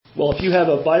Well, if you have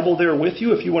a Bible there with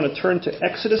you, if you want to turn to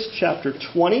Exodus chapter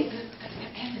 20.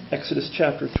 Exodus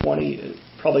chapter 20,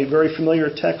 probably a very familiar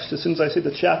text. As soon as I say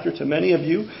the chapter to many of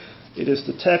you, it is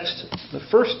the text, the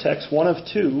first text, one of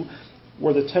two,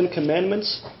 where the Ten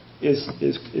Commandments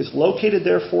is located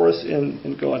there for us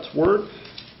in God's Word.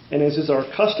 And as is our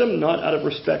custom, not out of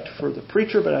respect for the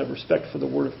preacher, but out of respect for the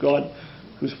Word of God,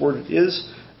 whose Word it is,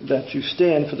 that you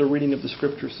stand for the reading of the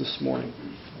Scriptures this morning.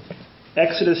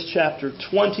 Exodus chapter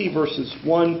 20, verses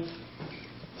 1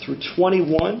 through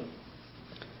 21.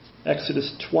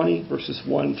 Exodus 20, verses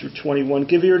 1 through 21.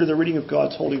 Give ear to the reading of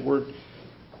God's holy word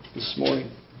this morning.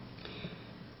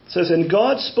 It says, "And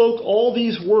God spoke all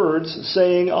these words,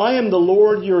 saying, I am the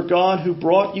Lord your God who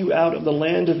brought you out of the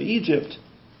land of Egypt,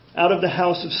 out of the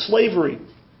house of slavery.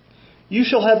 You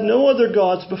shall have no other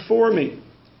gods before me.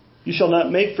 You shall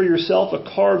not make for yourself a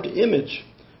carved image,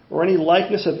 or any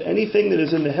likeness of anything that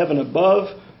is in the heaven above,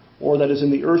 or that is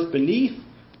in the earth beneath,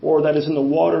 or that is in the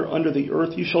water under the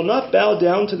earth. You shall not bow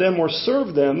down to them or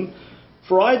serve them,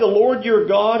 for I, the Lord your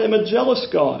God, am a jealous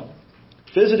God,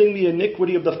 visiting the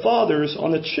iniquity of the fathers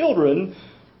on the children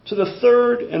to the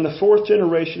third and the fourth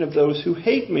generation of those who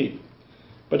hate me,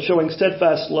 but showing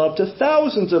steadfast love to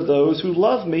thousands of those who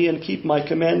love me and keep my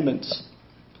commandments.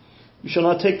 You shall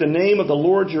not take the name of the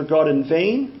Lord your God in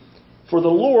vain, for the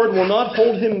Lord will not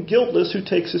hold him guiltless who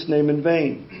takes his name in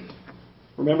vain.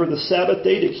 Remember the Sabbath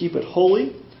day to keep it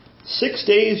holy. 6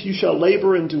 days you shall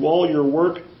labor and do all your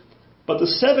work, but the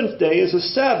seventh day is a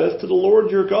Sabbath to the Lord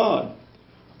your God.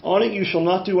 On it you shall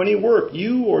not do any work,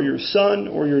 you or your son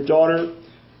or your daughter,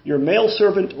 your male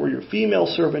servant or your female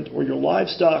servant, or your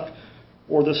livestock,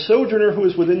 or the sojourner who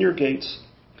is within your gates.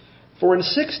 For in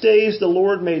 6 days the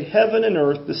Lord made heaven and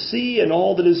earth, the sea and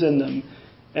all that is in them,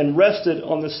 and rested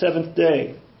on the seventh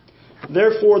day.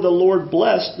 Therefore the Lord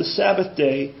blessed the Sabbath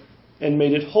day and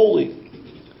made it holy.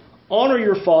 Honor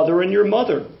your father and your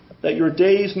mother, that your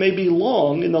days may be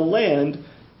long in the land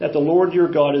that the Lord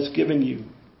your God has given you.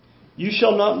 You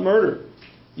shall not murder.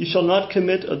 You shall not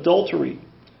commit adultery.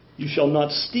 You shall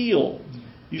not steal.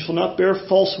 You shall not bear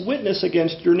false witness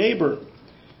against your neighbor.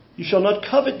 You shall not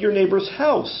covet your neighbor's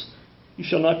house. You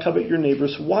shall not covet your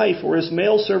neighbor's wife, or his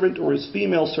male servant, or his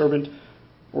female servant,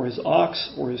 or his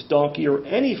ox, or his donkey, or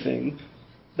anything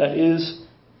that is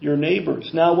your neighbor's.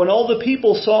 Now when all the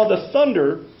people saw the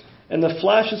thunder, and the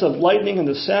flashes of lightning, and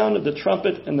the sound of the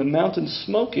trumpet, and the mountain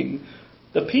smoking,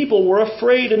 the people were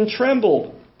afraid and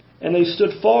trembled, and they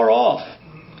stood far off,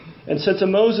 and said to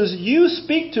Moses, You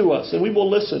speak to us, and we will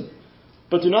listen,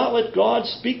 but do not let God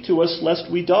speak to us, lest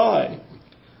we die.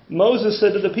 Moses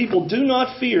said to the people, Do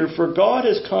not fear, for God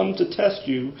has come to test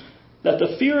you, that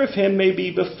the fear of him may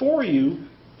be before you,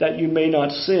 that you may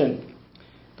not sin.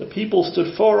 The people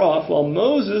stood far off, while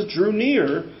Moses drew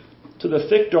near to the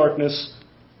thick darkness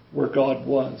where God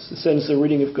was. This ends the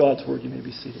reading of God's word. You may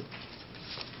be seated.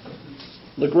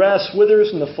 The grass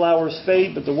withers and the flowers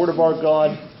fade, but the word of our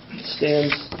God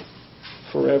stands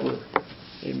forever.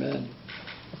 Amen.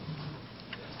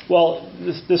 Well,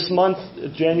 this month,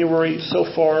 January, so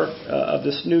far of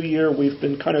this new year, we've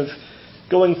been kind of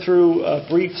going through a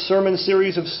brief sermon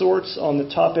series of sorts on the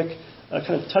topic,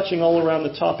 kind of touching all around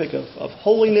the topic of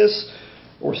holiness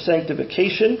or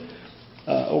sanctification.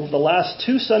 Over the last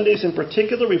 2 Sundays in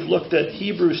particular, we've looked at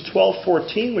Hebrews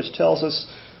 12:14, which tells us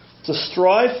to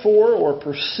strive for or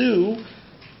pursue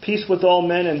peace with all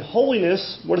men and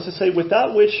holiness. What does it say?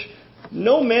 Without which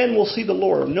no man will see the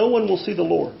Lord. No one will see the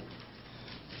Lord.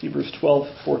 Hebrews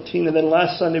 12:14. And then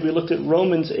last Sunday we looked at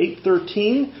Romans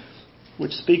 8:13,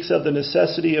 which speaks of the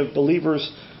necessity of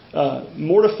believers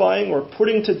mortifying or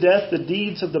putting to death the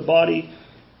deeds of the body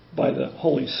by the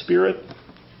Holy Spirit.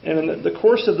 And in the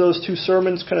course of those 2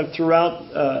 sermons, kind of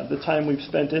throughout the time we've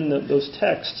spent in those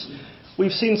texts,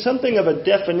 we've seen something of a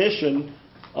definition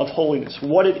of holiness,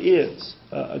 what it is,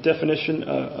 a definition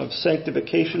of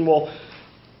sanctification. Well,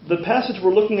 the passage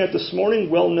we're looking at this morning,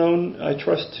 well known, I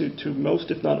trust, to most,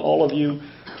 if not all of you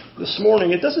this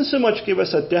morning, it doesn't so much give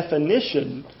us a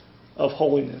definition of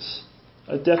holiness,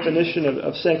 a definition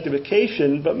of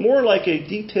sanctification, but more like a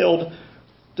detailed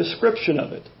description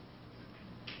of it.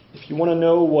 If you want to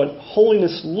know what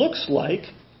holiness looks like,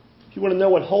 if you want to know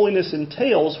what holiness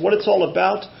entails, what it's all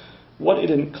about, what it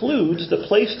includes, the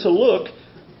place to look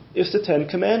is the 10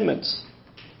 Commandments.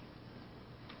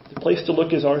 The place to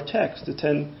look is our text, the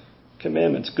 10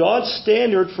 Commandments. God's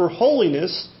standard for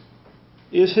holiness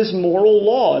is his moral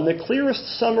law, and the clearest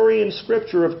summary in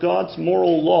Scripture of God's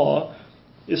moral law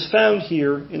is found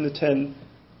here in the 10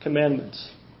 Commandments.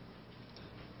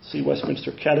 See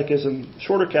Westminster Catechism,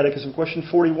 Shorter Catechism, question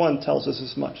 41 tells us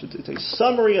as much. It's a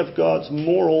summary of God's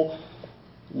moral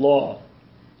law.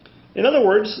 In other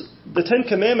words, the Ten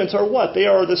Commandments are what? They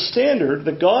are the standard,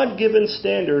 the God-given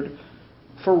standard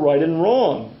for right and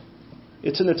wrong.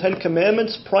 It's in the Ten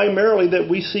Commandments primarily that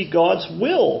we see God's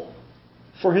will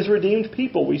for His redeemed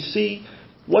people. We see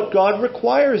what God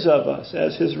requires of us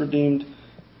as His redeemed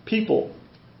people.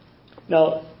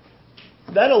 Now,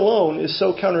 that alone is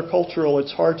so countercultural,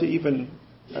 it's hard to even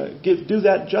do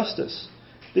that justice.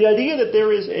 The idea that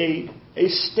there is a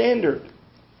standard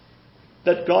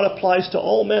that God applies to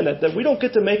all men, that we don't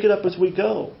get to make it up as we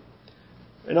go.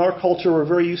 In our culture, we're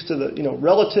very used to the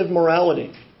relative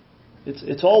morality.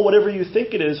 It's all whatever you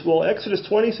think it is. Well, Exodus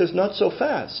 20 says, not so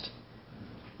fast.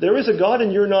 There is a God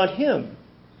and you're not Him.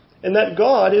 And that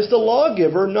God is the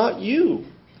lawgiver, not you.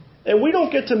 And we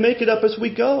don't get to make it up as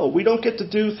we go. We don't get to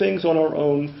do things on our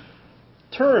own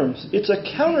terms. It's a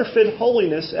counterfeit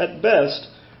holiness at best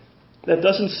that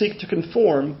doesn't seek to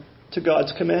conform to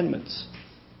God's commandments.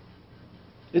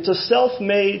 It's a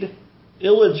self-made,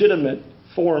 illegitimate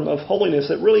form of holiness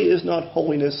that really is not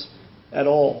holiness at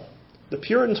all. The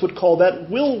Puritans would call that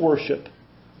will worship.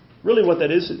 Really what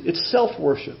that is, it's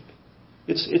self-worship.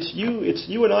 It's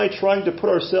you and I trying to put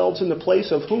ourselves in the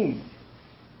place of whom?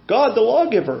 God, the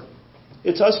lawgiver.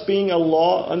 It's us being a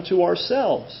law unto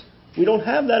ourselves. We don't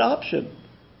have that option.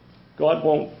 God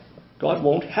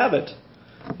won't have it.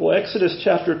 Well, Exodus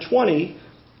chapter 20,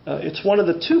 it's one of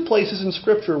the two places in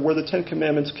Scripture where the Ten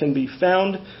Commandments can be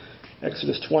found.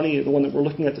 Exodus 20, the one that we're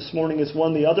looking at this morning, is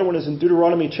one. The other one is in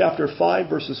Deuteronomy chapter 5,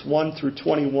 verses 1 through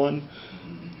 21.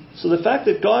 So the fact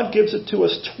that God gives it to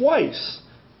us twice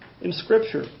in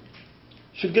Scripture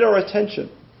should get our attention.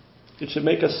 It should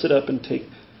make us sit up and take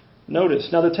notice.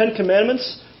 Now, the Ten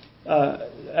Commandments,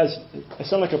 as I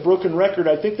sound like a broken record,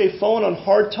 I think they've fallen on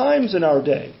hard times in our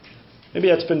day. Maybe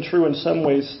that's been true in some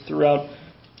ways throughout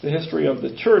the history of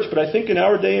the church, but I think in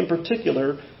our day in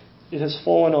particular, it has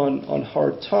fallen on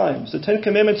hard times. The Ten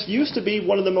Commandments used to be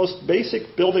one of the most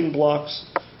basic building blocks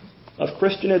of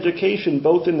Christian education,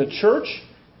 both in the church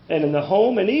and in the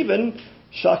home, and even,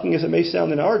 shocking as it may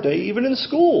sound in our day, even in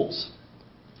schools.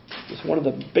 It's one of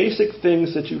the basic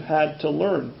things that you had to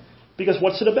learn. Because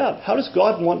what's it about? How does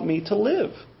God want me to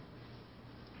live?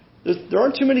 There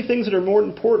aren't too many things that are more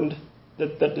important,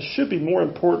 that should be more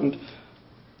important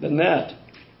than that.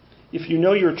 If you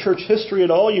know your church history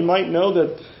at all, you might know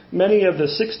that many of the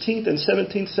 16th and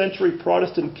 17th century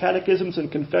Protestant catechisms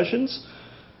and confessions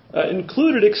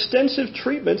included extensive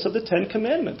treatments of the Ten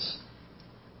Commandments.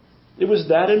 It was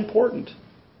that important.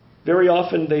 Very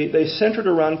often they centered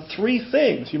around three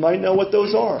things. You might know what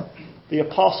those are. The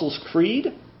Apostles'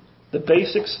 Creed, the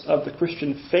basics of the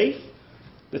Christian faith,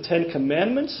 the Ten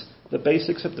Commandments, the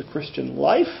basics of the Christian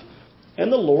life,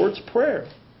 and the Lord's Prayer.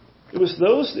 It was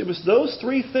those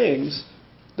three things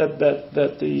that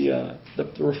the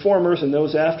Reformers and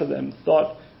those after them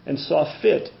thought and saw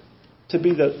fit to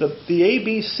be the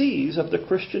ABCs of the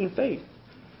Christian faith,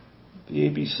 the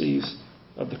ABCs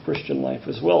of the Christian life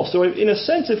as well. So in a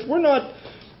sense, if we're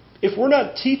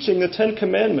not teaching the Ten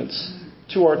Commandments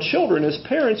to our children as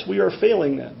parents, we are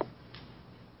failing them.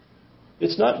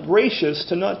 It's not gracious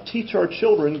to not teach our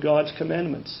children God's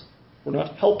commandments. We're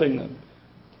not helping them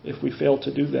if we fail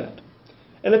to do that.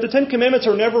 And that the Ten Commandments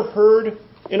are never heard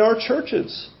in our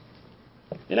churches,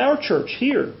 in our church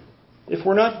here, if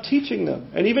we're not teaching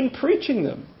them and even preaching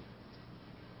them.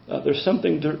 There's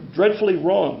something dreadfully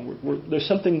wrong. There's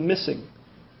something missing.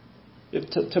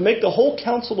 To make the whole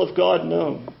counsel of God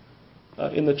known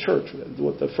in the church,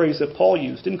 the phrase that Paul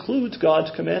used, includes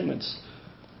God's commandments.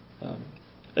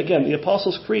 Again, the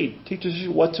Apostles' Creed teaches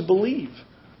you what to believe.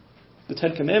 The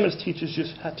Ten Commandments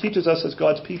teaches us as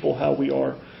God's people how we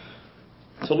are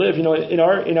to live. In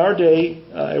our day,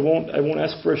 I won't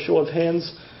ask for a show of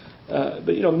hands, but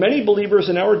many believers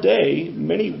in our day,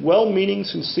 many well-meaning,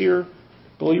 sincere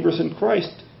believers in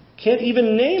Christ, can't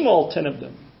even name all 10 of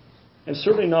them, and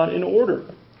certainly not in order.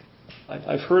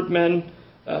 I've heard men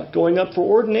going up for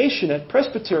ordination at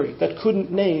Presbyterian that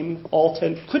couldn't name all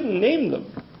 10, couldn't name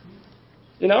them.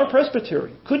 In our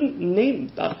presbytery, couldn't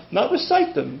name, not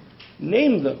recite them,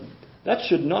 name them. That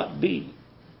should not be.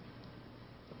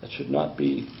 That should not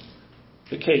be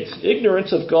the case.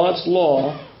 Ignorance of God's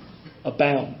law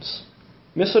abounds.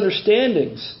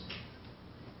 Misunderstandings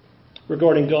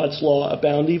regarding God's law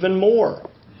abound even more.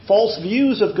 False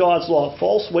views of God's law,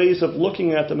 false ways of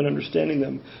looking at them and understanding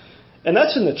them. And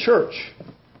that's in the church,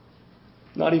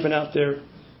 not even out there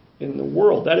in the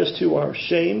world. That is to our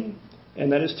shame,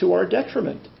 and that is to our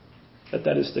detriment,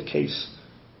 that is the case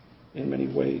in many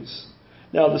ways.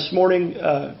 Now, this morning,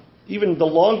 even the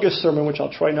longest sermon, which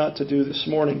I'll try not to do this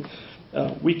morning,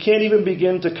 We can't even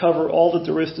begin to cover all that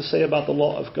there is to say about the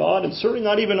law of God, and certainly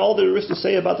not even all there is to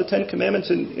say about the Ten Commandments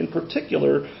in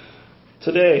particular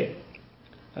today.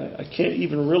 I can't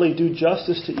even really do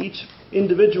justice to each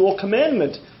individual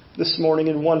commandment this morning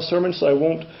in one sermon, so I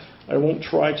won't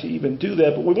try to even do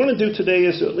that. But what we want to do today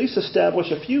is to at least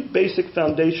establish a few basic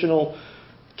foundational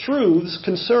truths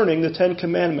concerning the Ten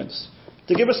Commandments,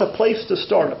 to give us a place to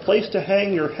start, a place to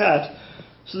hang your hat,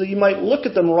 so that you might look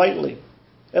at them rightly.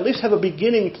 At least have a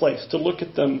beginning place to look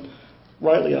at them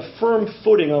rightly, a firm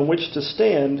footing on which to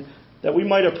stand, that we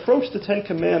might approach the Ten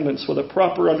Commandments with a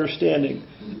proper understanding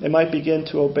and might begin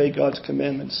to obey God's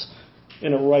commandments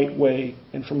in a right way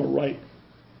and from a right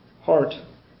heart.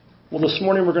 Well, this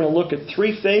morning we're going to look at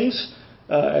three things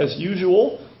as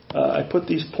usual. I put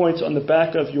these points on the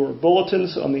back of your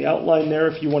bulletins on the outline there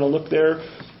if you want to look there.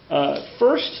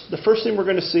 The first thing we're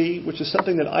going to see, which is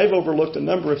something that I've overlooked a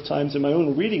number of times in my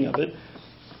own reading of it,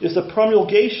 is the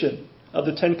promulgation of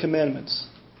the Ten Commandments.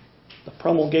 The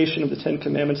promulgation of the Ten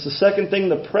Commandments. The second thing,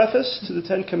 the preface to the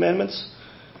Ten Commandments.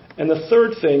 And the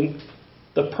third thing,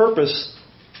 the purpose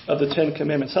of the Ten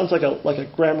Commandments. Sounds like a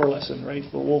grammar lesson, right?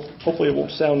 Well, hopefully it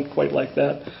won't sound quite like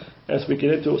that as we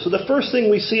get into it. So the first thing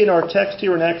we see in our text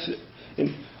here in Exodus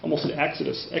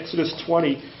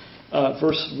 20,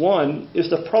 verse 1, is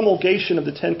the promulgation of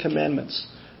the Ten Commandments.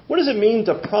 What does it mean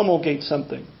to promulgate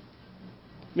something?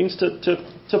 It means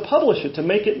to publish it, to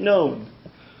make it known.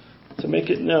 To make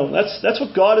it known. That's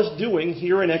what God is doing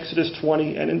here in Exodus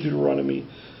 20 and in Deuteronomy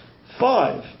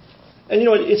 5. And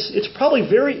it's probably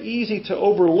very easy to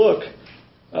overlook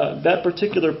that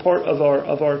particular part of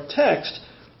our text.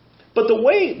 But the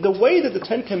way that the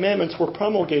Ten Commandments were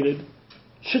promulgated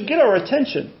should get our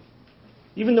attention.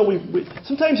 Even though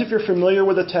sometimes if you're familiar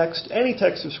with a text, any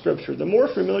text of Scripture, the more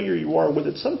familiar you are with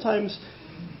it, sometimes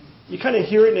you kind of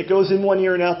hear it and it goes in one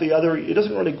ear and out the other. It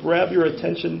doesn't really grab your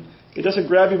attention. It doesn't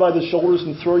grab you by the shoulders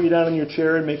and throw you down in your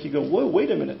chair and make you go, whoa, wait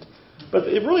a minute. But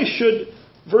it really should,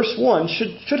 verse 1,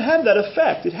 should have that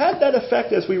effect. It had that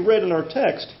effect, as we read in our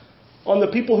text, on the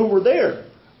people who were there.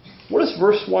 What does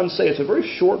verse 1 say? It's a very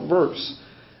short verse.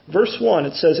 Verse 1,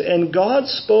 it says, "And God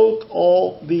spoke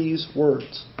all these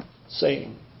words,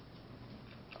 saying."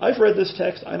 I've read this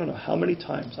text, I don't know how many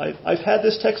times. I've had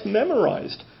this text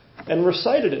memorized and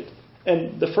recited it.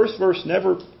 And the first verse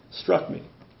never struck me.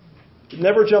 It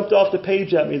never jumped off the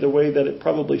page at me the way that it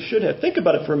probably should have. Think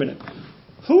about it for a minute.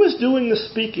 Who is doing the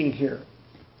speaking here?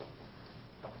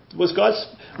 Was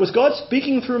God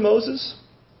speaking through Moses?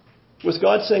 Was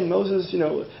God saying, Moses,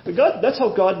 that's how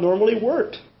God normally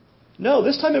worked. No,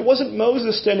 this time it wasn't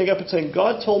Moses standing up and saying,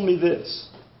 God told me this.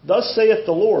 Thus saith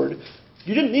the Lord.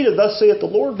 You didn't need a thus saith the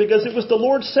Lord because it was the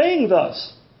Lord saying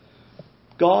thus.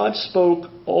 God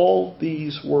spoke all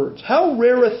these words. How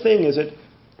rare a thing is it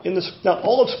now,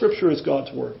 all of Scripture is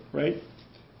God's Word, right?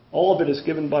 All of it is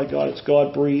given by God. It's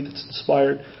God-breathed. It's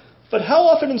inspired. But how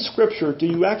often in Scripture do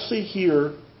you actually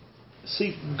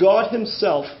see God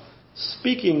Himself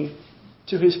speaking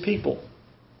to His people?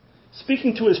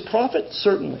 Speaking to His prophets,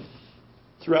 certainly,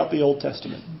 throughout the Old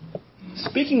Testament.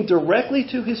 Speaking directly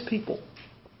to His people.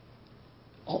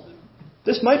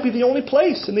 This might be the only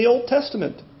place in the Old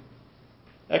Testament.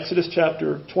 Exodus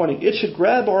chapter 20. It should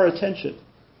grab our attention.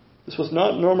 This was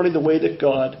not normally the way that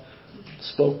God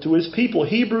spoke to His people.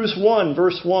 Hebrews 1,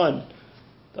 verse 1,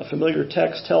 a familiar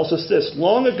text, tells us this.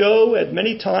 Long ago, at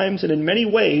many times and in many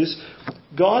ways,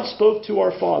 God spoke to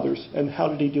our fathers. And how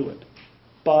did He do it?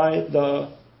 By the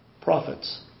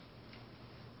prophets.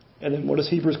 And then what does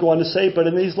Hebrews go on to say? But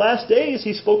in these last days,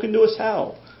 He's spoken to us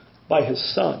how? By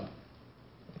His Son.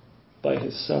 By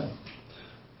His Son.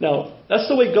 Now, that's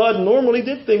the way God normally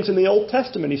did things in the Old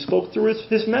Testament. He spoke through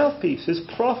His mouthpiece, His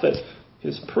prophet,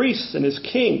 His priests, and His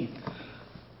king.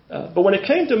 But when it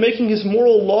came to making His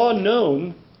moral law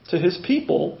known to His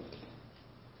people,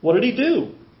 what did He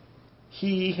do?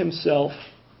 He Himself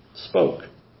spoke.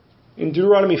 In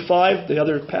Deuteronomy 5, the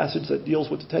other passage that deals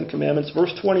with the Ten Commandments,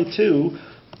 verse 22,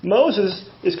 Moses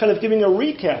is kind of giving a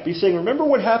recap. He's saying, remember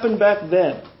what happened back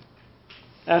then,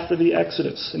 after the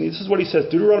Exodus. And this is what he says,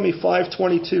 Deuteronomy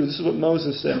 5:22. This is what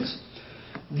Moses says.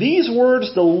 These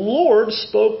words the Lord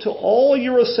spoke to all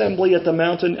your assembly at the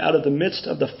mountain out of the midst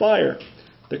of the fire,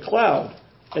 the cloud,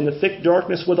 and the thick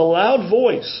darkness with a loud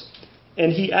voice.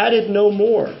 And He added no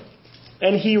more.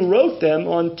 And He wrote them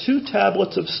on 2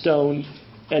 tablets of stone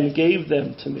and gave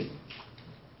them to me.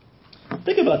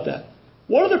 Think about that.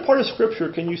 What other part of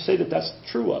Scripture can you say that that's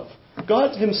true of?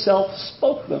 God Himself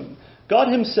spoke them. God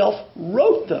Himself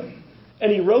wrote them.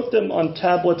 And He wrote them on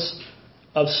tablets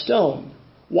of stone.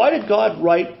 Why did God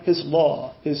write His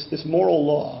law, His moral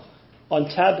law, on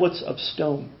tablets of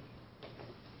stone?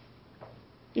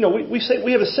 We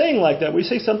have a saying like that. We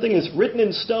say something is written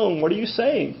in stone. What are you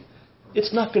saying?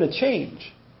 It's not going to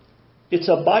change. It's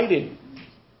abiding.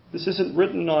 This isn't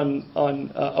written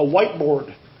on a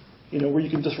whiteboard, where you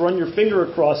can just run your finger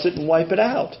across it and wipe it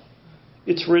out.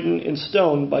 It's written in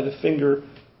stone by the finger,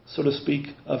 so to speak,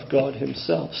 of God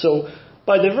himself. So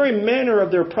by the very manner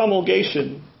of their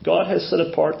promulgation, God has set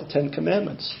apart the Ten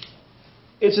Commandments.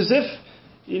 It's as if,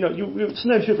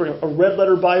 sometimes people bring a red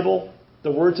letter Bible.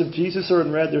 The words of Jesus are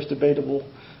in red. There's debatable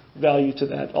value to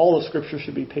that. All of Scripture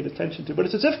should be paid attention to. But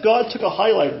it's as if God took a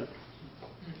highlighter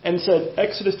and said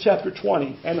Exodus chapter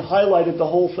 20 and highlighted the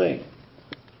whole thing.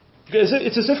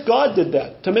 It's as if God did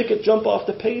that to make it jump off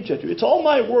the page at you. It's all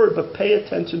my word, but pay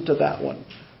attention to that one.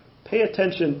 Pay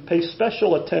attention, pay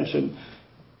special attention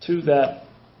to that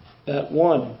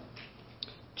one.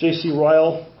 J.C.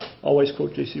 Ryle, always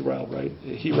quote J.C. Ryle, right?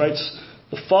 He writes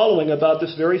the following about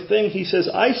this very thing. He says,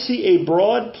 I see a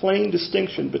broad, plain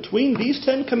distinction between these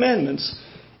 10 commandments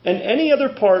and any other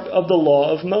part of the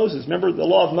law of Moses. Remember, the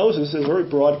law of Moses is a very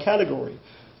broad category.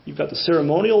 You've got the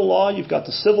ceremonial law, you've got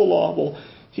the civil law. Well,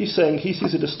 he's saying he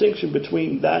sees a distinction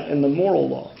between that and the moral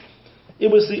law. It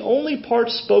was the only part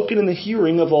spoken in the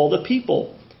hearing of all the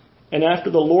people. And after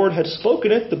the Lord had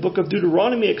spoken it, the book of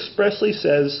Deuteronomy expressly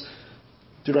says,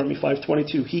 Deuteronomy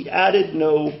 5:22, he added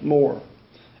no more.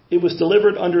 It was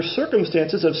delivered under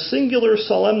circumstances of singular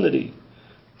solemnity.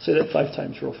 Say that 5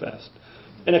 times real fast.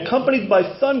 And accompanied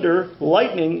by thunder,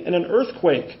 lightning, and an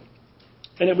earthquake.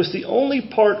 And it was the only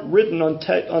part written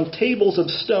on tables of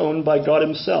stone by God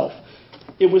himself.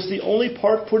 It was the only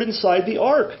part put inside the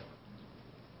ark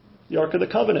of the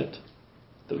covenant,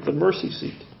 the mercy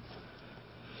seat.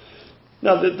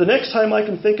 Now, the next time I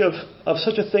can think of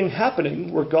such a thing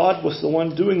happening, where God was the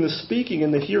one doing the speaking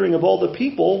in the hearing of all the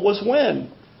people, was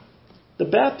when? The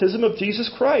baptism of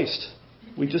Jesus Christ.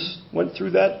 We just went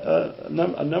through that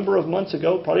a number of months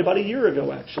ago, probably about a year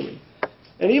ago, actually.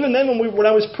 And even then, when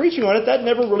I was preaching on it, that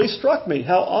never really struck me,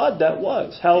 how odd that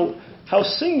was, how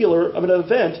singular of an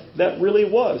event that really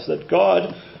was, that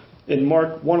God, in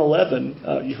Mark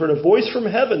 1:11, you heard a voice from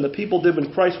heaven, the people did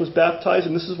when Christ was baptized,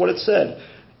 and this is what it said.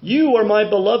 You are my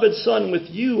beloved Son, with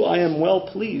you I am well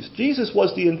pleased. Jesus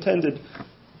was the intended,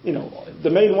 the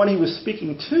main one he was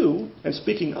speaking to and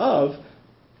speaking of,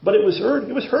 but it was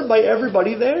heard by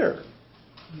everybody there.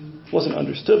 It wasn't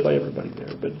understood by everybody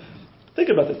there, but think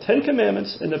about the 10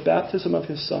 Commandments and the baptism of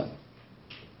his Son.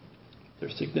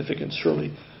 There's significance,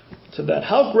 surely, to that.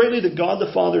 How greatly did God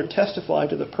the Father testify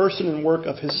to the person and work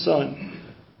of his Son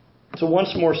to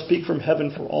once more speak from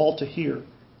heaven for all to hear,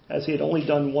 as he had only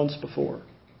done once before.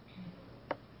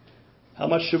 How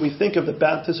much should we think of the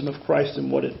baptism of Christ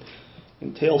and what it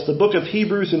entails? The book of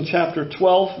Hebrews in chapter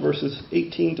 12, verses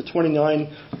 18 to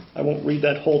 29. I won't read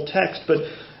that whole text, but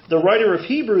the writer of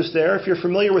Hebrews there, if you're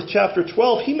familiar with chapter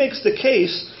 12, he makes the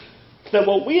case that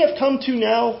what we have come to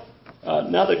now,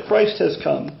 now that Christ has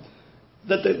come,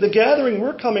 that the gathering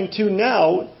we're coming to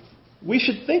now, we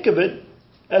should think of it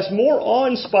as more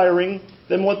awe-inspiring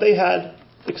than what they had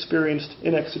experienced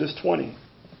in Exodus 20.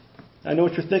 I know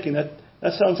what you're thinking.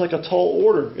 That sounds like a tall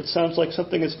order. It sounds like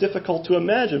something that's difficult to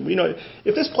imagine.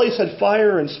 If this place had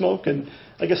fire and smoke, and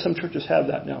I guess some churches have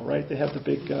that now, right? They have the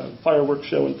big fireworks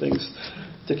show and things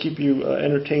to keep you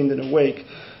entertained and awake.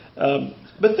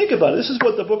 But think about it. This is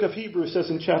what the book of Hebrews says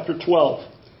in chapter 12.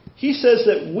 He says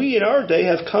that we in our day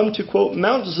have come to, quote,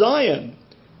 Mount Zion,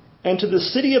 and to the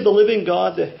city of the living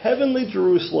God, the heavenly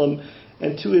Jerusalem,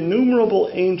 and to innumerable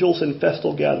angels in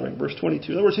festal gathering. Verse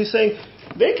 22. In other words, he's saying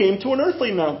they came to an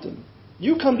earthly mountain.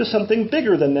 You come to something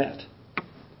bigger than that.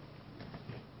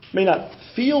 May not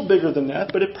feel bigger than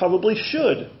that, but it probably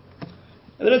should.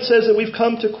 And then it says that we've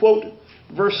come to, quote,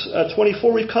 verse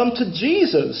 24, we've come to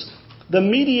Jesus, the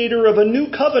mediator of a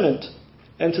new covenant,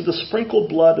 and to the sprinkled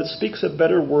blood that speaks a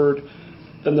better word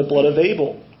than the blood of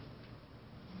Abel.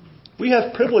 We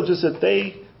have privileges that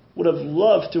they would have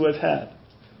loved to have had.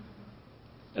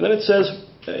 And then it says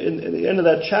in the end of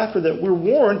that chapter that we're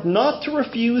warned not to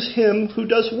refuse him who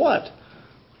does what?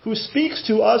 Who speaks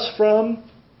to us from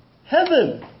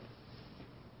heaven.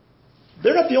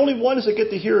 They're not the only ones that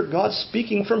get to hear God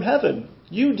speaking from heaven.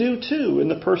 You do too, in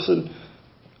the person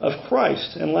of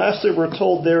Christ. And lastly, we're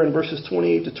told there in verses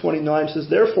 28 to 29, it says,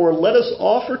 therefore, let us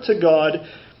offer to God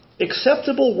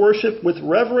acceptable worship with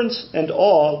reverence and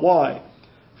awe. Why?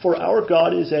 For our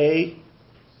God is a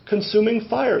consuming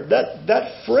fire.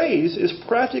 That phrase is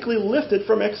practically lifted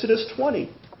from Exodus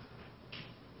 20.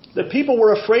 The people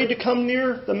were afraid to come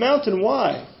near the mountain.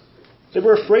 Why? They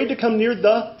were afraid to come near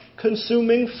the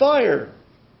consuming fire.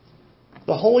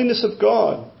 The holiness of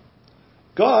God.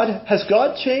 Has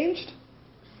God changed?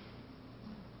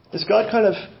 Has God kind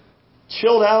of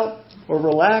chilled out or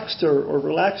relaxed or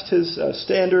relaxed his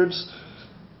standards?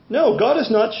 No, God has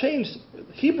not changed.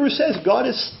 Hebrews says God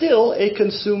is still a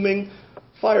consuming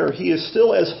fire. He is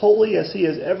still as holy as he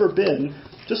has ever been.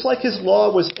 Just like his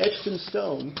law was etched in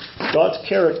stone, God's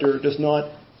character does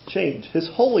not change. His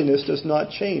holiness does not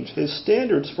change. His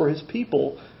standards for his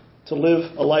people to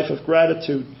live a life of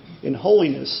gratitude in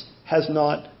holiness has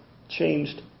not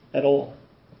changed at all.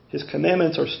 His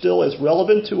commandments are still as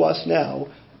relevant to us now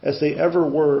as they ever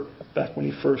were back when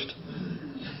he first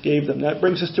gave them. That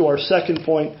brings us to our second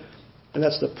point, and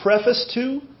that's the preface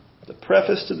to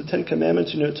the Ten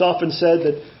Commandments. It's often said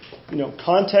that,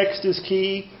 context is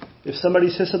key. If somebody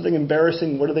says something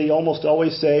embarrassing, what do they almost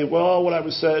always say? Well, what I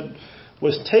said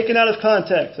was taken out of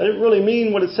context. I didn't really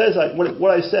mean what it says.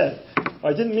 What I said. I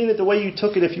didn't mean it the way you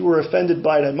took it. If you were offended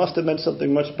by it, I must have meant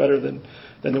something much better than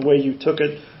the way you took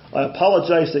it. I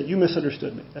apologize that you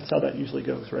misunderstood me. That's how that usually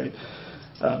goes, right?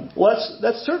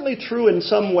 That's certainly true in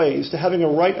some ways. To having a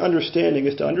right understanding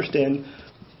is to understand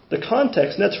the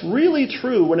context. And that's really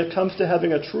true when it comes to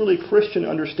having a truly Christian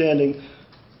understanding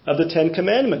of the Ten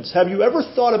Commandments. Have you ever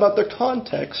thought about the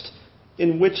context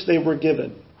in which they were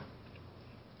given?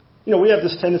 We have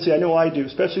this tendency, I know I do,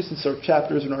 especially since our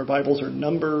chapters in our Bibles are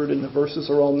numbered and the verses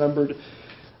are all numbered.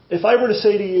 If I were to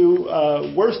say to you,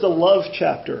 where's the love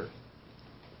chapter?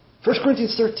 1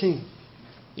 Corinthians 13.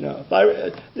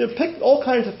 Pick all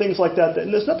kinds of things like that.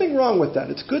 And there's nothing wrong with that.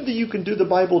 It's good that you can do the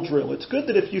Bible drill. It's good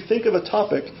that if you think of a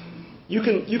topic, you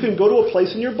can go to a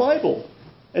place in your Bible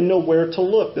and know where to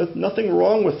look. There's nothing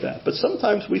wrong with that. But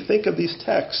sometimes we think of these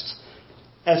texts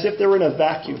as if they're in a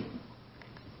vacuum.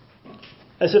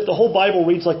 As if the whole Bible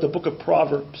reads like the book of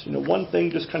Proverbs. One thing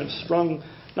just kind of strung.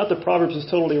 Not that Proverbs is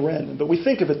totally random, but we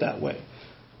think of it that way.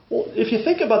 Well, if you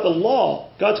think about the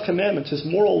law, God's commandments, his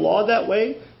moral law that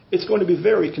way, it's going to be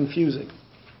very confusing.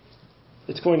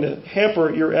 It's going to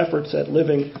hamper your efforts at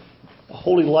living a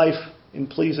holy life in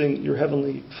pleasing your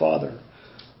heavenly Father.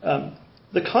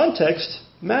 The context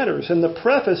matters. And the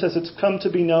preface, as it's come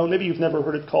to be known, maybe you've never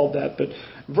heard it called that, but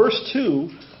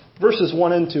verses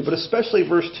 1 and 2, but especially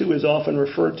verse 2 is often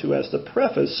referred to as the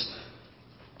preface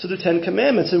to the Ten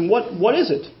Commandments. And what is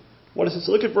it? What is it?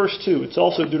 So look at verse 2. It's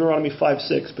also Deuteronomy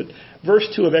 5:6, but verse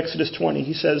 2 of Exodus 20,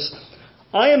 he says,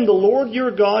 I am the Lord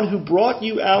your God who brought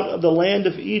you out of the land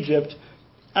of Egypt,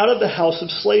 out of the house of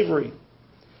slavery.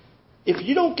 If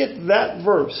you don't get that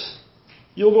verse,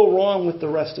 you'll go wrong with the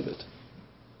rest of it.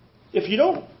 If you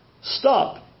don't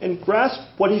stop and grasp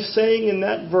what he's saying in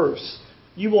that verse,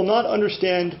 you will not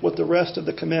understand what the rest of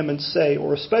the commandments say,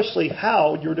 or especially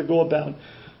how you're to go about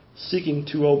seeking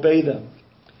to obey them.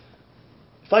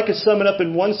 If I could sum it up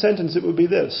in one sentence, it would be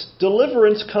this.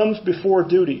 Deliverance comes before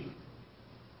duty.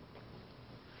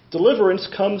 Deliverance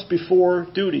comes before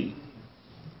duty.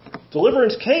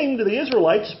 Deliverance came to the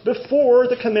Israelites before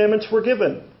the commandments were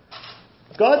given.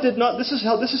 God did not. This is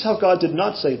how God did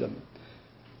not save them.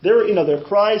 Their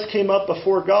cries came up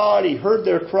before God. He heard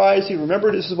their cries. He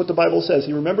remembered. This is what the Bible says.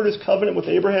 He remembered his covenant with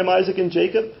Abraham, Isaac, and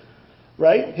Jacob.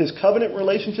 Right? His covenant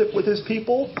relationship with his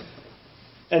people.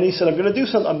 And he said, I'm going to do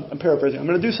something. I'm paraphrasing. I'm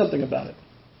going to do something about it.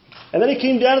 And then he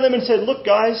came down to them and said, look,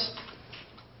 guys,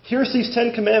 here's these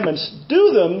 10 commandments.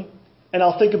 Do them, and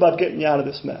I'll think about getting you out of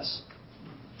this mess.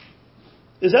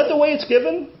 Is that the way it's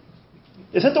given?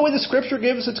 Is that the way the Scripture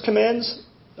gives its commands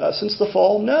since the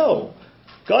fall? No.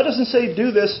 God doesn't say,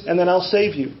 do this, and then I'll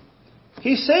save you.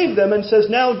 He saved them and says,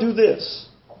 now do this.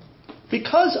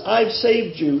 Because I've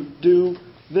saved you, do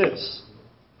this.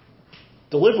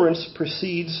 Deliverance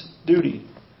precedes duty.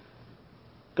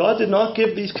 God did not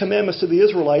give these commandments to the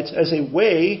Israelites as a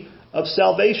way of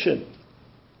salvation.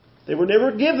 They were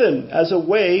never given as a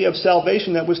way of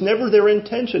salvation. That was never their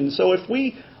intention. So if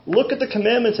we look at the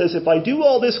commandments as if I do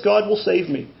all this, God will save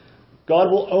me. God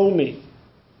will owe me.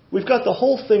 We've got the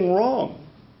whole thing wrong.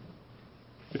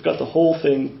 We've got the whole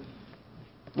thing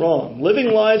wrong. Living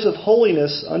lives of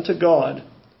holiness unto God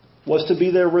was to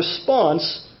be their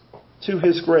response to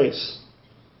his grace.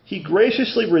 He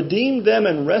graciously redeemed them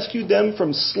and rescued them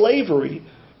from slavery,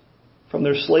 from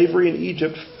their slavery in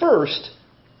Egypt first,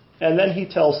 and then he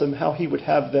tells them how he would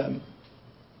have them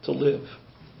to live.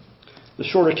 The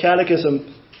Shorter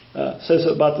Catechism says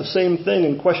about the same thing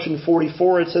in question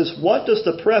 44. It says, what does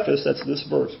the preface, that's this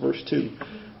verse, verse 2,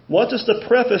 what does the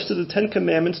preface to the Ten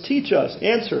Commandments teach us?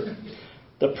 Answer.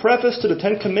 The preface to the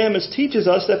Ten Commandments teaches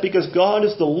us that because God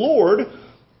is the Lord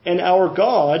and our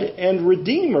God and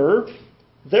Redeemer,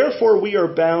 therefore we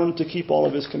are bound to keep all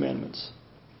of his commandments.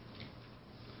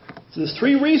 So there's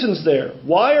 3 reasons there.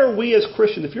 Why are we as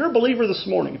Christians, if you're a believer this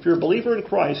morning, if you're a believer in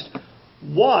Christ,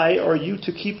 Why are you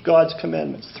to keep God's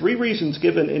commandments? 3 reasons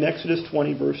given in Exodus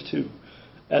 20, verse 2.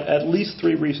 At least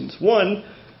 3 reasons. 1,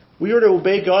 we are to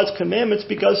obey God's commandments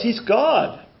because He's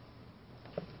God.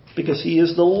 Because He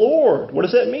is the Lord. What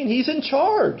does that mean? He's in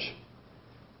charge.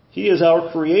 He is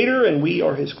our Creator and we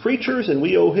are His creatures, and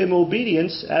we owe Him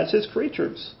obedience as His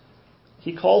creatures.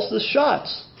 He calls the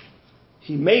shots.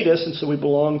 He made us, and so we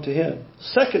belong to Him.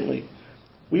 Secondly,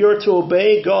 we are to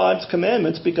obey God's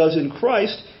commandments because in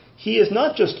Christ, He is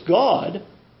not just God.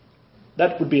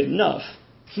 That would be enough.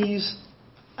 He's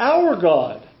our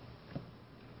God.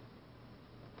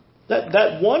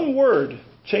 That one word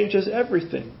changes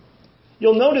everything.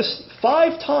 You'll notice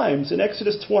 5 times in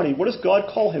Exodus 20, what does God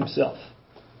call Himself?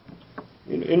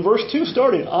 In verse 2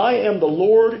 starting, I am the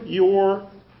Lord your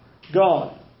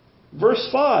God. Verse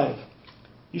 5,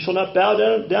 you shall not bow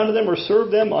down to them or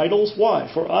serve them idols. Why?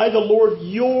 For I, the Lord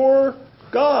your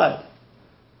God.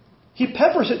 He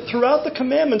peppers it throughout the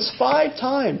commandments 5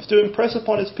 times to impress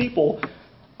upon His people,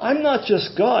 I'm not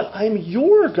just God, I'm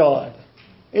your God.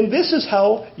 And this is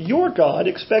how your God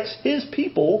expects His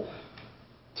people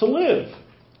to live.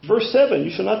 Verse 7,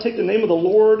 you shall not take the name of the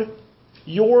Lord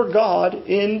your God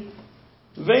in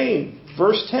vain.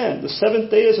 Verse 10, the 7th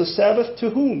day is a Sabbath to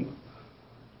whom?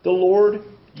 The Lord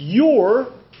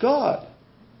your God.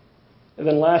 And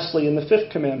then lastly, in the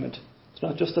 5th commandment, it's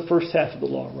not just the first half of the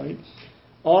law, right?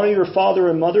 Honor your father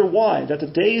and mother. Why? That the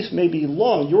days may be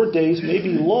long, your days may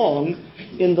be long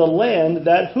in the land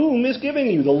that whom is giving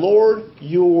you? The Lord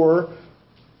your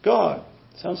God.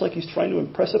 Sounds like He's trying to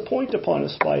impress a point upon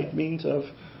us by means of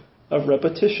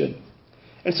repetition.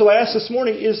 And so I ask this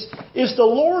morning, is the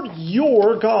Lord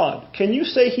your God? Can you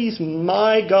say He's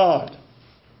my God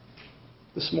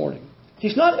this morning?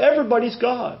 He's not everybody's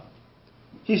God.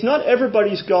 He's not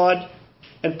everybody's God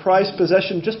and prized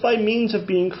possession just by means of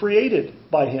being created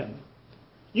by Him.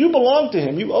 You belong to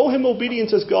Him. You owe Him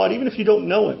obedience as God even if you don't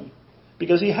know Him.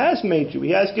 Because He has made you.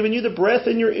 He has given you the breath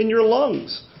in your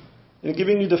lungs. And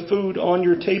giving you the food on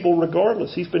your table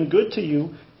regardless. He's been good to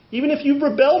you even if you've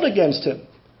rebelled against Him.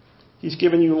 He's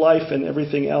given you life and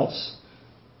everything else.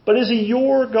 But is He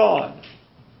your God?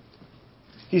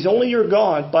 He's only your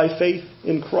God by faith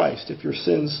in Christ if your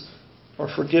sins are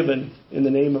forgiven in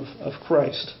the name of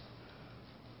Christ.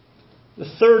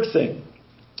 The third thing,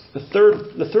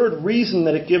 the third reason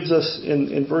that it gives us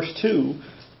in verse 2,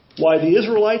 why the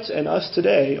Israelites and us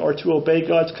today are to obey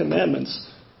God's commandments,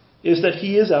 is that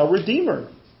He is our Redeemer.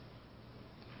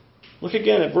 Look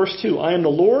again at verse 2. I am the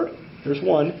Lord, there's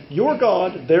 1. Your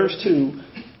God, there's 2.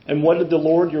 And what did the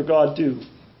Lord your God do?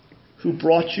 Who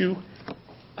brought you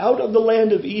out of the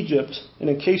land of Egypt. And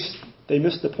in case they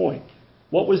missed the point,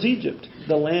 what was Egypt?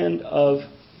 The land of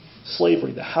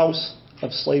slavery, the house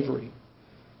of slavery.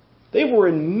 They were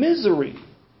in misery.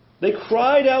 They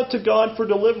cried out to God for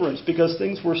deliverance because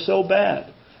things were so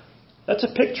bad. That's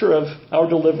a picture of our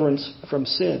deliverance from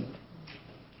sin,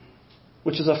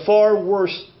 which is a far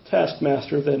worse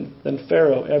taskmaster than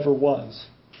Pharaoh ever was.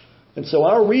 And so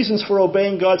our reasons for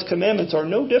obeying God's commandments are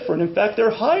no different. In fact,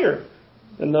 they're higher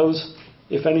than those,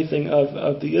 if anything,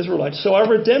 of the Israelites. So our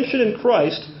redemption in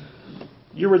Christ,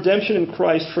 your redemption in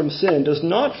Christ from sin, does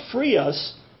not free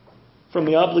us from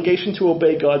the obligation to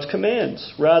obey God's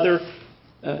commands. Rather,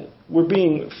 we're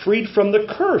being freed from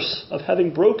the curse of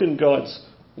having broken God's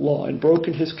law and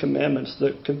broken His commandments.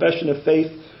 The Confession of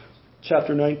Faith,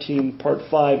 chapter 19, part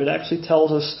 5, it actually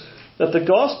tells us that the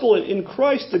gospel in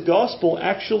Christ, the gospel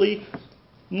actually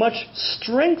much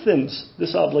strengthens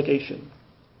this obligation.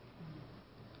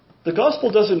 The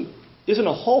gospel isn't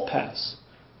a hall pass.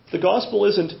 The gospel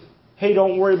isn't, hey,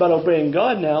 don't worry about obeying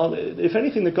God now. If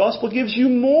anything, the gospel gives you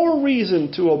more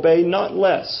reason to obey, not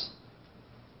less.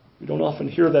 We don't often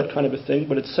hear that kind of a thing,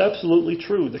 but it's absolutely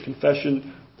true. The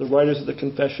confession, the writers of the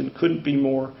confession couldn't be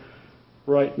more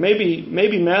right. Maybe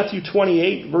Matthew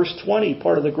 28, verse 20,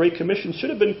 part of the Great Commission, should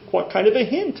have been kind of a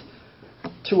hint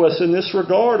to us in this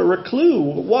regard, or a clue.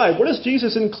 Why? What does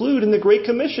Jesus include in the Great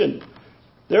Commission?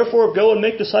 Therefore, go and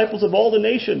make disciples of all the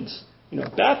nations,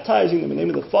 baptizing them in the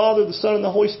name of the Father, the Son, and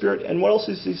the Holy Spirit. And what else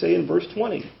does He say in verse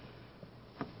 20?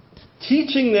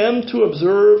 Teaching them to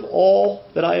observe all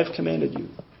that I have commanded you.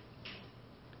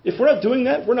 If we're not doing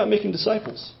that, we're not making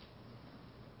disciples.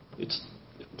 It's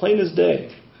plain as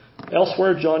day.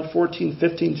 Elsewhere, John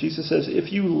 14:15, Jesus says,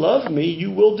 if you love me,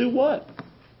 you will do what?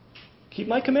 Keep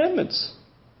my commandments.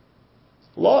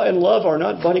 Law and love are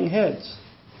not butting heads.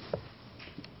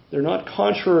 They're not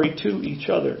contrary to each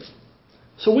other.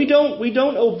 So we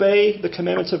don't obey the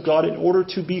commandments of God in order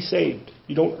to be saved.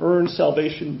 You don't earn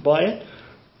salvation by it.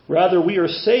 Rather, we are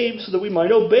saved so that we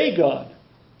might obey God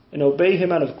and obey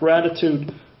Him out of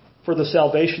gratitude for the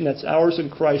salvation that's ours in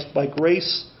Christ by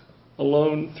grace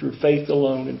alone, through faith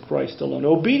alone, in Christ alone.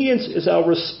 Obedience is our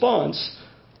response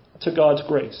to God's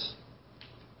grace.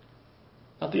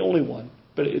 Not the only one,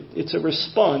 but it's a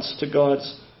response to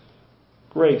God's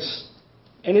grace.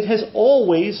 And it has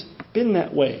always been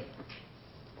that way.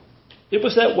 It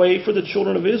was that way for the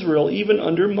children of Israel, even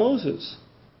under Moses.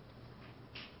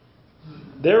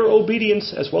 Their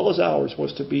obedience, as well as ours,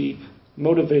 was to be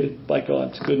motivated by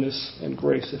God's goodness and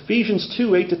grace. Ephesians 2,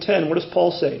 8-10, what does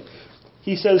Paul say?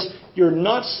 He says, you're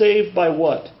not saved by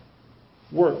what?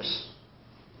 Works.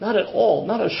 Not at all.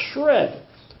 Not a shred.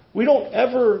 We don't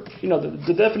ever,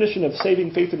 the definition of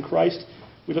saving faith in Christ,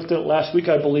 we looked at it last week,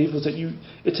 I believe, was that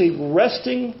it's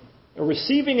a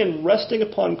receiving and resting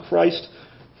upon Christ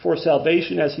for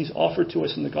salvation as He's offered to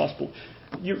us in the gospel.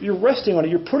 You're resting on it.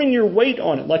 You're putting your weight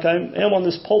on it, like I am on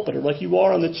this pulpit, or like you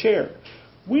are on the chair.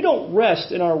 We don't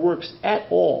rest in our works at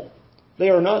all. They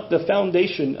are not the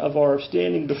foundation of our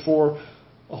standing before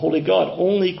a holy God.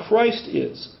 Only Christ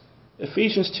is.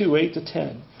 Ephesians 2,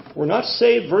 8-10. We're not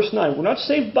saved, verse 9, we're not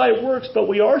saved by works, but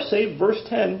we are saved, verse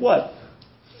 10, what?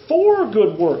 For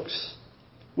good works,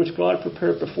 which God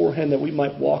prepared beforehand that we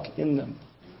might walk in them.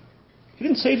 He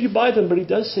didn't save you by them, but He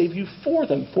does save you for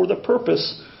them, for the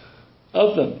purpose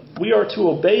of them. We are to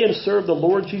obey and serve the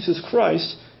Lord Jesus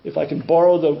Christ. If I can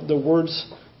borrow the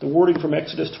wording from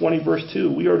Exodus 20, verse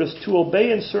 2. We are to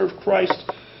obey and serve Christ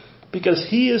because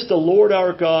He is the Lord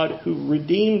our God who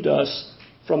redeemed us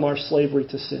from our slavery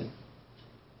to sin.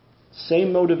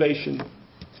 Same motivation,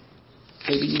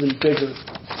 maybe even bigger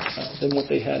than what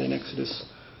they had in Exodus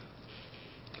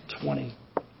 20.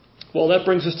 Well, that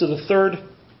brings us to the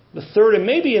third and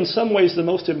maybe in some ways the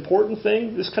most important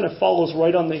thing. This kind of follows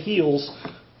right on the heels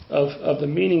of the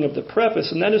meaning of the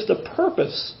preface, and that is the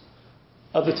purpose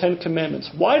of the Ten Commandments.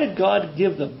 Why did God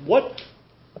give them?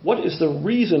 What is the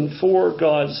reason for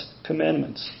God's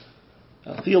commandments?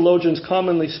 Theologians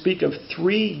commonly speak of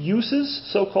three uses,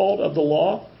 so-called, of the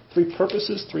law, three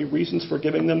purposes, three reasons for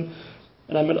giving them.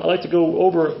 And I'd like to go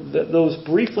over those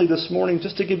briefly this morning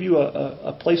just to give you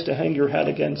a place to hang your hat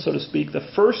again, so to speak. The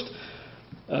first,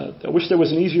 I wish there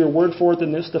was an easier word for it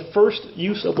than this, the first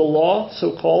use of the law,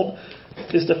 so-called,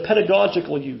 is the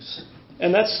pedagogical use.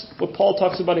 And that's what Paul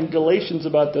talks about in Galatians,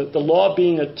 about the law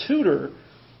being a tutor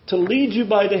to lead you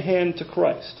by the hand to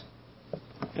Christ.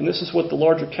 And this is what the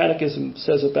larger catechism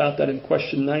says about that in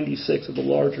question 96 of the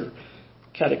larger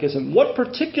catechism. What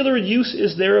particular use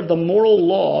is there of the moral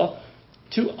law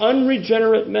to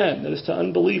unregenerate men, that is to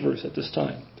unbelievers at this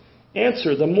time?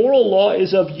 Answer, the moral law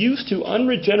is of use to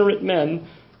unregenerate men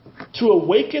to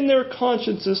awaken their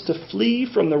consciences to flee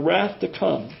from the wrath to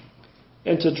come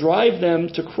and to drive them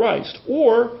to Christ,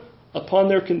 or upon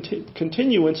their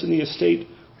continuance in the estate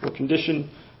or condition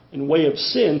and way of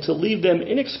sin, to leave them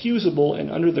inexcusable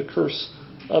and under the curse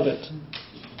of it.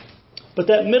 But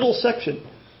that middle section,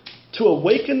 to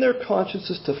awaken their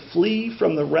consciences to flee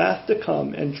from the wrath to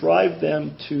come and drive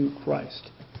them to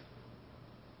Christ.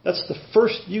 That's the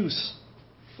first use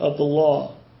of the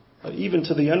law, even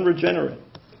to the unregenerate.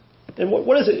 And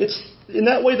what is it? It's in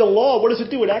that way the law, what does it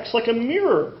do? It acts like a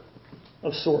mirror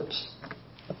of sorts,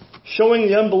 showing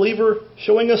the unbeliever,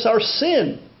 showing us our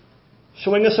sin,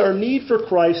 showing us our need for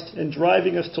Christ, and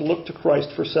driving us to look to Christ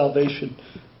for salvation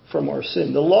from our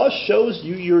sin. The law shows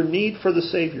you your need for the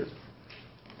Savior.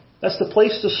 That's the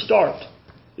place to start.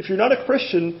 If you're not a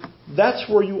Christian, that's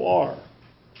where you are.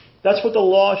 That's what the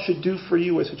law should do for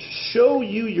you, is it should show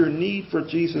you your need for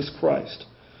Jesus Christ.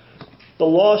 The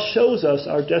law shows us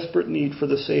our desperate need for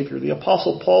the Savior. The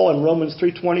Apostle Paul in Romans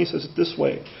 3:20 says it this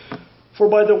way, for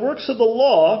by the works of the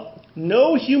law,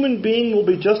 no human being will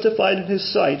be justified in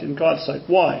his sight, in God's sight.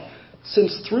 Why?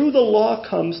 Since through the law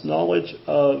comes knowledge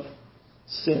of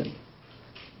sin.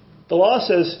 The law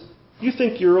says, you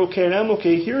think you're okay and I'm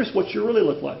okay, here's what you really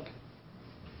look like.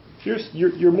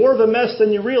 You're more of a mess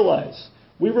than you realize.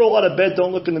 We roll out of bed,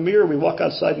 don't look in the mirror, we walk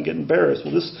outside and get embarrassed.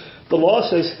 Well, the law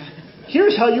says,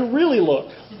 here's how you really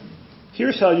look.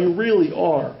 Here's how you really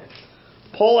are.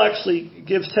 Paul actually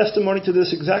gives testimony to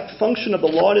this exact function of the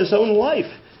law in his own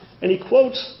life. And he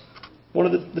quotes one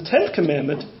of the 10th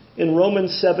commandment in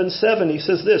Romans 7:7. He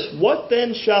says this, what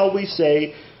then shall we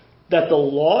say, that the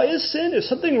law is sin? Is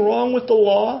something wrong with the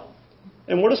law?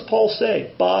 And what does Paul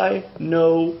say? By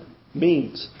no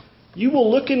means. You will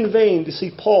look in vain to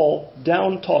see Paul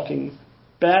down-talking,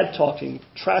 bad-talking,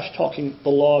 trash-talking the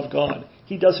law of God.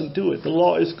 He doesn't do it. The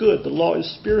law is good. The law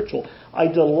is spiritual. I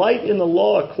delight in the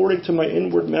law according to my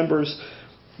inward members.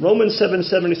 Romans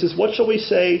 7:7, he says, what shall we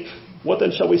say? What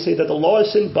then shall we say? That the law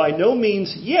is sin? By no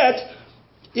means. Yet,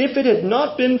 if it had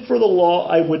not been for the law,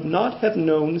 I would not have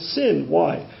known sin.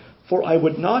 Why? For I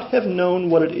would not have known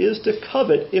what it is to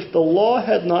covet if the law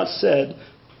had not said,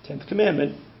 10th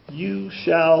commandment, you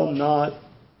shall not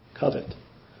covet.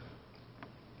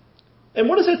 And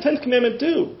what does that 10th commandment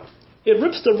do? It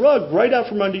rips the rug right out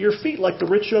from under your feet like the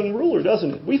rich young ruler, doesn't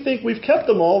it? We think we've kept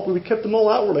them all. We've kept them all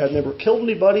outwardly. I've never killed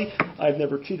anybody. I've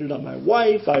never cheated on my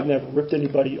wife. I've never ripped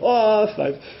anybody off.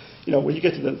 When you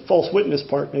get to the false witness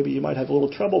part, maybe you might have a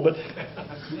little trouble. But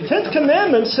 10th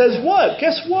commandment says what?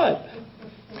 Guess what?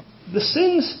 The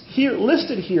sins here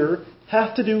listed here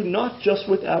have to do not just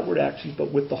with outward actions,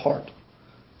 but with the heart.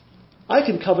 I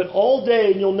can covet all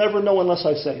day and you'll never know unless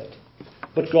I say it.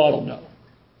 But God will know.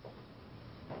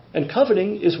 And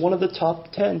coveting is one of the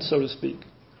top 10, so to speak,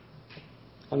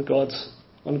 on God's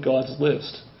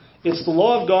list. It's the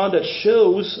law of God that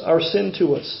shows our sin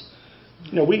to us.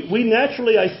 We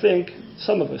naturally, I think,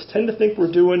 some of us tend to think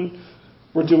we're doing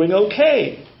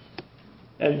okay.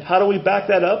 And how do we back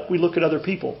that up? We look at other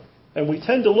people. And we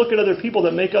tend to look at other people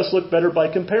that make us look better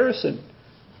by comparison.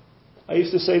 I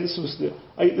used to say this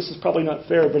is probably not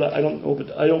fair, but I don't know,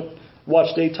 but I don't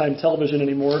watch daytime television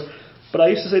anymore. But I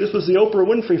used to say this was the Oprah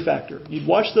Winfrey factor. You'd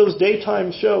watch those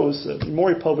daytime shows,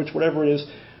 Maury Povich, whatever it is,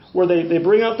 where they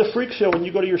bring out the freak show and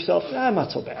you go to yourself, I'm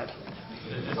not so bad.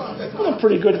 I'm a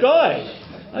pretty good guy.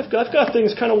 I've got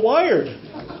things kind of wired.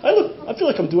 I feel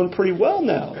like I'm doing pretty well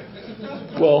now.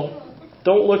 Well,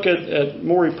 don't look at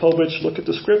Maury Povich. Look at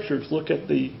the Scriptures. Look at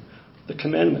the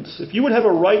commandments. If you would have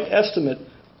a right estimate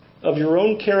of your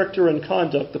own character and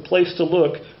conduct, the place to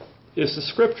look is the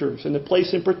Scriptures. And the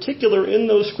place in particular in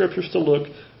those Scriptures to look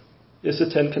is the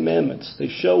 10 Commandments. They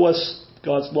show us,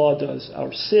 God's law does,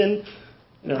 our sin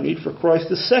and our need for Christ.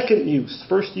 The second use,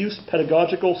 first use,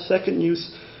 pedagogical. Second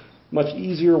use, much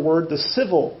easier word, the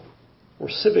civil or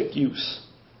civic use.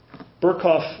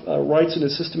 Berkhoff writes in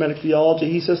his systematic theology,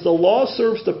 he says, the law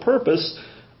serves the purpose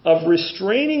of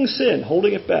restraining sin,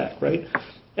 holding it back, right?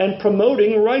 And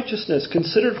promoting righteousness.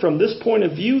 Considered from this point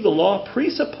of view, the law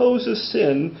presupposes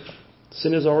sin.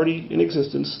 Sin is already in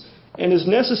existence, and is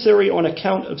necessary on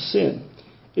account of sin.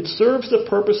 It serves the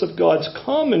purpose of God's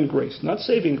common grace, not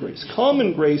saving grace,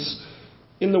 common grace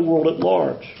in the world at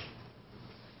large.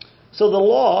 So the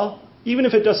law, even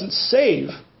if it doesn't save,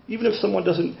 even if someone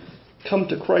doesn't come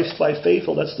to Christ by faith,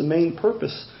 well, that's the main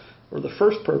purpose, or the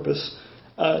first purpose,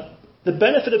 the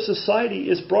benefit of society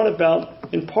is brought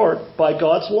about in part by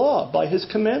God's law, by His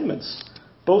commandments,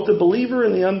 both the believer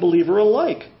and the unbeliever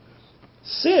alike.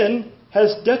 Sin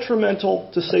has detrimental,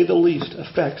 to say the least,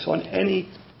 effects on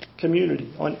any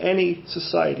community, on any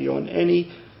society, on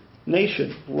any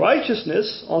nation.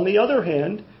 Righteousness, on the other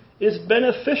hand, is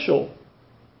beneficial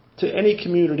to any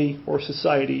community or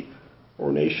society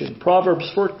or nation.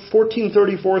 Proverbs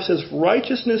 14:34 says,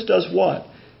 righteousness does what?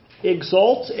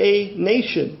 Exalts a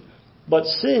nation, but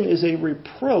sin is a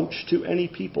reproach to any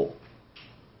people.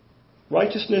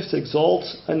 Righteousness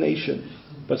exalts a nation,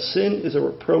 but sin is a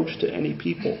reproach to any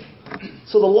people.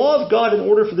 So the law of God, in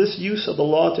order for this use of the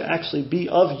law to actually be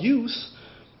of use,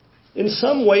 in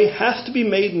some way has to be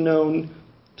made known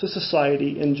to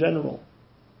society in general.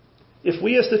 If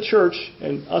we as the church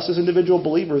and us as individual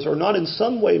believers are not in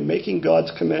some way making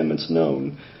God's commandments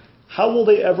known, how will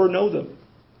they ever know them?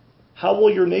 How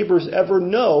will your neighbors ever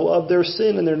know of their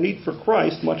sin and their need for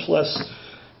Christ, much less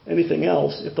anything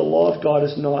else, if the law of God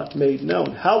is not made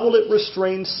known? How will it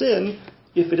restrain sin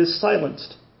if it is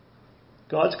silenced?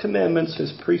 God's commandments,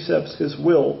 His precepts, His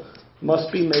will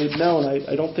must be made known.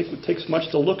 I don't think it takes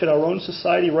much to look at our own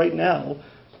society right now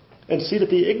and see that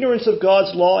the ignorance of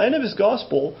God's law and of His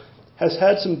gospel has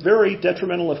had some very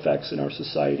detrimental effects in our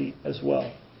society as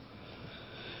well.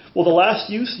 Well, the last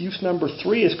use number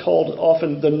 3, is called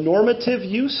often the normative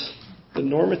use. The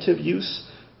normative use.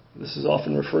 This is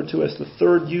often referred to as the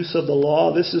third use of the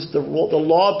law. This is the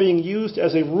law being used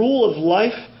as a rule of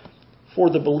life for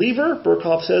the believer.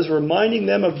 Berkhoff says, reminding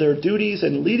them of their duties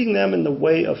and leading them in the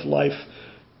way of life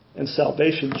and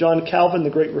salvation. John Calvin, the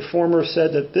great reformer,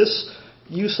 said that this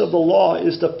use of the law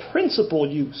is the principal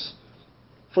use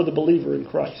for the believer in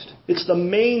Christ. It's the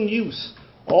main use.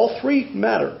 All three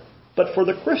matter. But for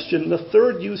the Christian, the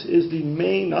third use is the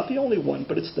main, not the only one,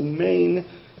 but it's the main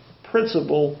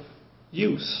principal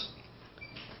use.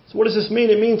 So what does this mean?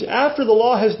 It means after the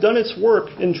law has done its work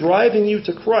in driving you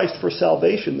to Christ for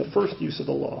salvation, the first use of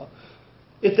the law,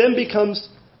 it then becomes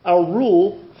our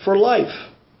rule for life,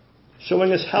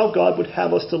 showing us how God would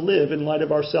have us to live in light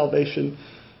of our salvation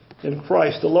in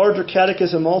Christ. The larger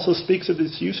catechism also speaks of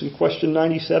this use in question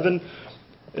 97.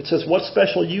 It says, what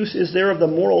special use is there of the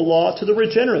moral law to the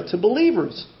regenerate, to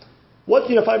believers?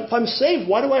 If I'm saved,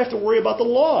 why do I have to worry about the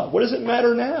law? What does it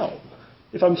matter now?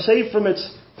 If I'm saved from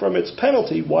its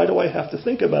penalty, why do I have to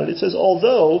think about it? It says,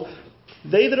 although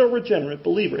they that are regenerate,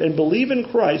 believer, and believe in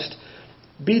Christ,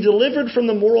 be delivered from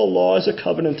the moral law as a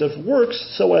covenant of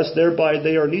works, so as thereby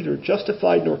they are neither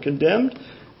justified nor condemned.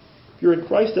 If you're in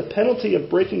Christ, the penalty of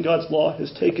breaking God's law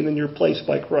is taken in your place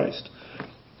by Christ.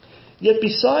 Yet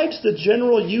besides the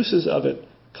general uses of it,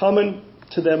 common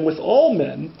to them with all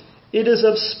men, it is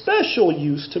of special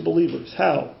use to believers.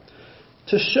 How?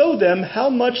 To show them how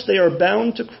much they are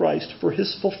bound to Christ for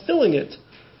his fulfilling it.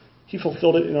 He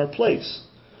fulfilled it in our place.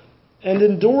 And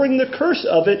enduring the curse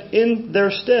of it in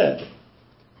their stead.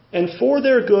 And for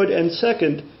their good, and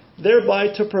second, thereby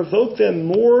to provoke them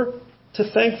more to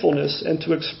thankfulness and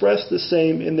to express the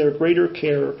same in their greater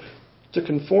care, to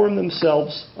conform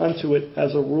themselves unto it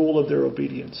as a rule of their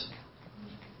obedience.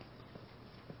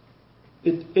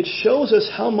 It shows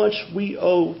us how much we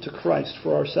owe to Christ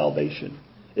for our salvation.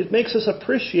 It makes us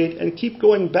appreciate and keep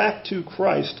going back to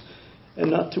Christ and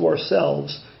not to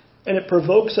ourselves. And it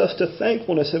provokes us to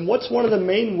thankfulness. And what's one of the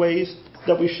main ways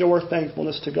that we show our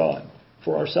thankfulness to God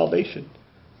for our salvation?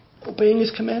 Obeying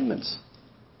his commandments.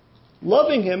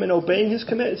 Loving him and obeying his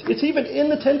commandments. It's even in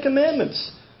the 10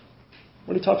 Commandments.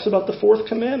 When he talks about the 4th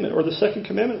commandment, or the 2nd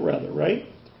commandment rather, right?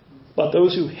 About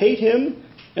those who hate him,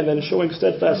 and then showing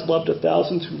steadfast love to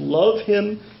thousands who love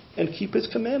him and keep his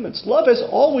commandments. Love has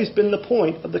always been the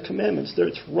point of the commandments.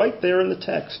 It's right there in the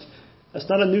text. That's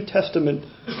not a New Testament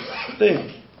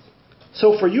thing.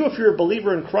 So for you, if you're a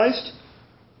believer in Christ,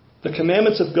 the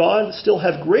commandments of God still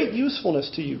have great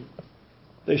usefulness to you.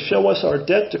 They show us our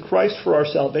debt to Christ for our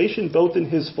salvation, both in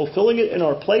his fulfilling it in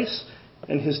our place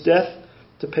and his death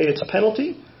to pay its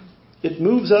penalty. It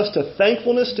moves us to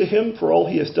thankfulness to him for all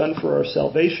he has done for our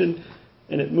salvation,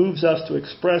 and it moves us to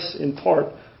express in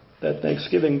part that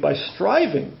thanksgiving by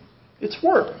striving. It's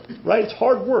work, right? It's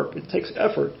hard work. It takes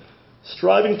effort.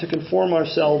 Striving to conform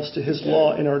ourselves to his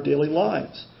law in our daily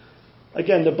lives.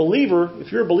 Again, the believer,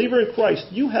 if you're a believer in Christ,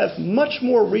 you have much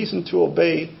more reason to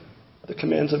obey the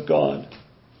commands of God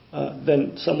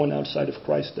than someone outside of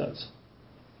Christ does.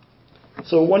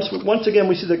 So once again,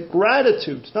 we see that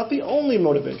gratitude is not the only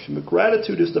motivation, but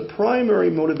gratitude is the primary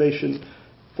motivation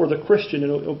for the Christian in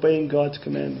obeying God's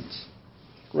commandments.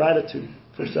 Gratitude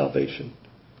for salvation.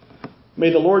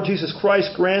 May the Lord Jesus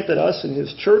Christ grant that us and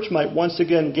his church might once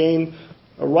again gain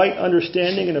a right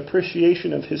understanding and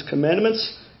appreciation of his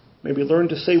commandments. May we learn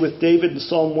to say with David in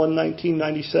Psalm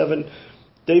 119:97,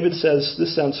 David says,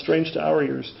 this sounds strange to our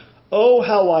ears, "Oh,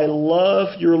 how I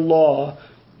love your law.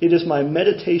 It is my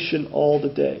meditation all the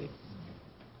day."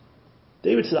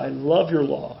 David said, I love your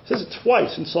law. He says it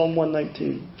twice in Psalm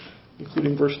 119,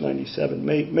 including verse 97.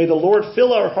 May the Lord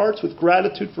fill our hearts with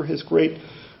gratitude for his great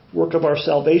work of our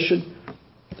salvation,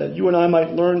 that you and I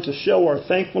might learn to show our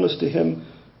thankfulness to him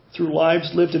through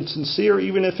lives lived in sincere,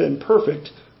 even if imperfect,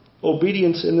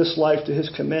 obedience in this life to his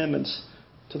commandments,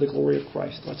 to the glory of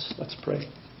Christ. Let's pray.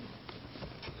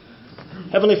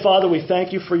 Heavenly Father, we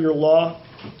thank you for your law.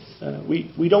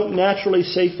 We don't naturally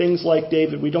say things like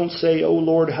David. We don't say, "Oh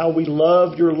Lord, how we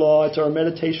love your law. It's our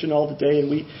meditation all the day."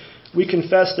 And we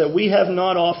confess that we have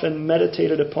not often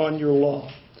meditated upon your law.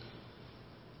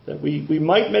 That we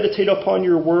might meditate upon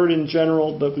your word in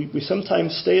general, but we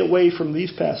sometimes stay away from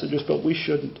these passages, but we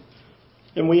shouldn't.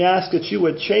 And we ask that you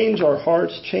would change our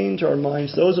hearts, change our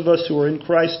minds. Those of us who are in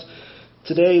Christ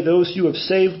today, those you have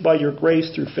saved by your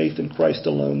grace through faith in Christ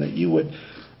alone, that you would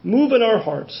move in our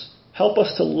hearts. Help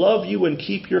us to love you and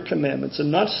keep your commandments and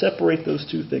not separate those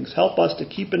two things. Help us to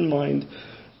keep in mind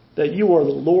that you are the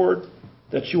Lord,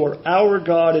 that you are our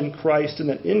God in Christ, and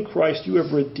that in Christ you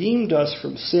have redeemed us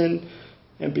from sin.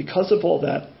 And because of all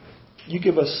that, you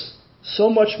give us so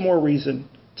much more reason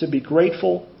to be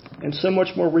grateful, and so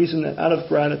much more reason that out of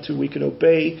gratitude we can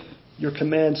obey your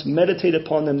commands, meditate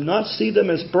upon them, not see them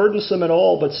as burdensome at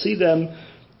all, but see them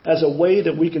as a way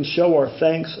that we can show our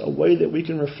thanks, a way that we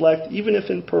can reflect, even if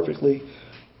imperfectly,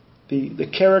 the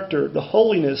character, the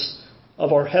holiness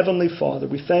of our Heavenly Father.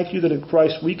 We thank you that in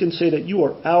Christ we can say that you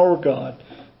are our God,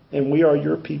 and we are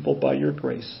your people by your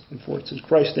grace. And for it's in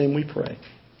Christ's name we pray.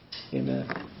 Amen.